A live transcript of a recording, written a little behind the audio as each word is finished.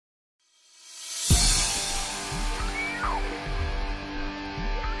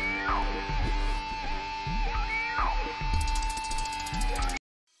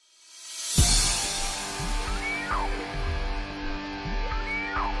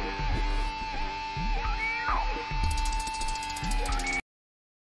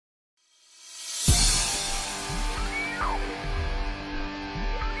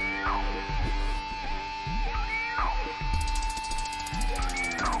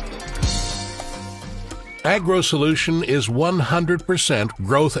Agro solution is 100%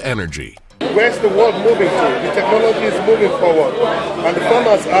 growth energy. Where's the world moving to? The technology is moving forward, and the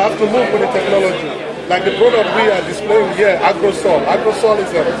farmers have to move with the technology. Like the product we are displaying here, Agrosol. Agrosol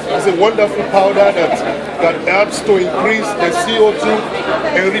is a wonderful powder that helps to increase the CO2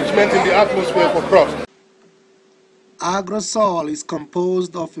 enrichment in the atmosphere for crops. Agrosol is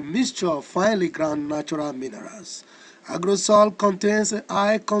composed of a mixture of finely ground natural minerals. Agrosol contains a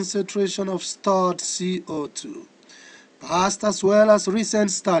high concentration of stored CO2. Past as well as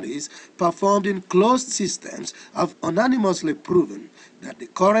recent studies performed in closed systems have unanimously proven that the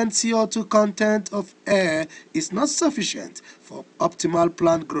current CO2 content of air is not sufficient for optimal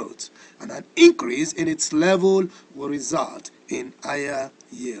plant growth, and an increase in its level will result in higher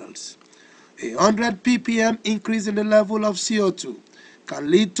yields. A 100 ppm increase in the level of CO2 can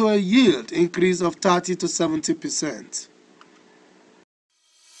lead to a yield increase of 30 to 70%.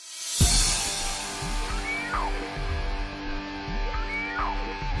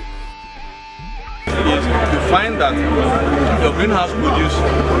 You find that your greenhouse produce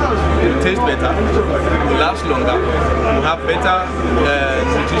will taste better, will last longer, will have better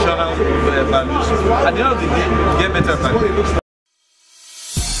nutritional values. At the end of the day, you get better value.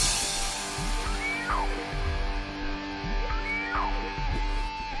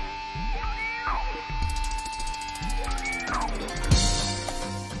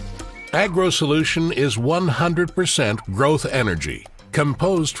 Agro solution is 100% growth energy,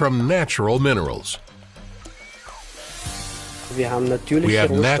 composed from natural minerals. We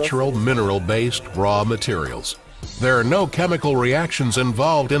have natural mineral-based raw materials. There are no chemical reactions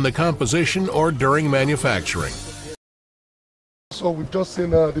involved in the composition or during manufacturing. So we've just seen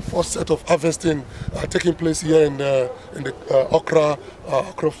the first set of harvesting taking place here in the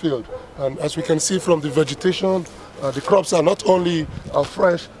Okro field. And as we can see from the vegetation, the crops are not only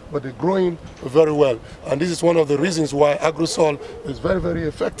fresh, but they're growing very well. And this is one of the reasons why Agrosol is very, very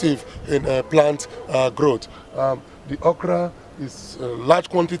effective in plant growth. The okra is a large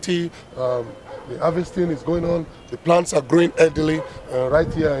quantity. The harvesting is going on. The plants are growing healthily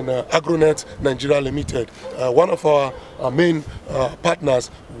right here in Agronet Nigeria Limited, one of our main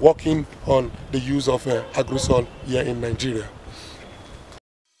partners working on the use of Agrosol here in Nigeria.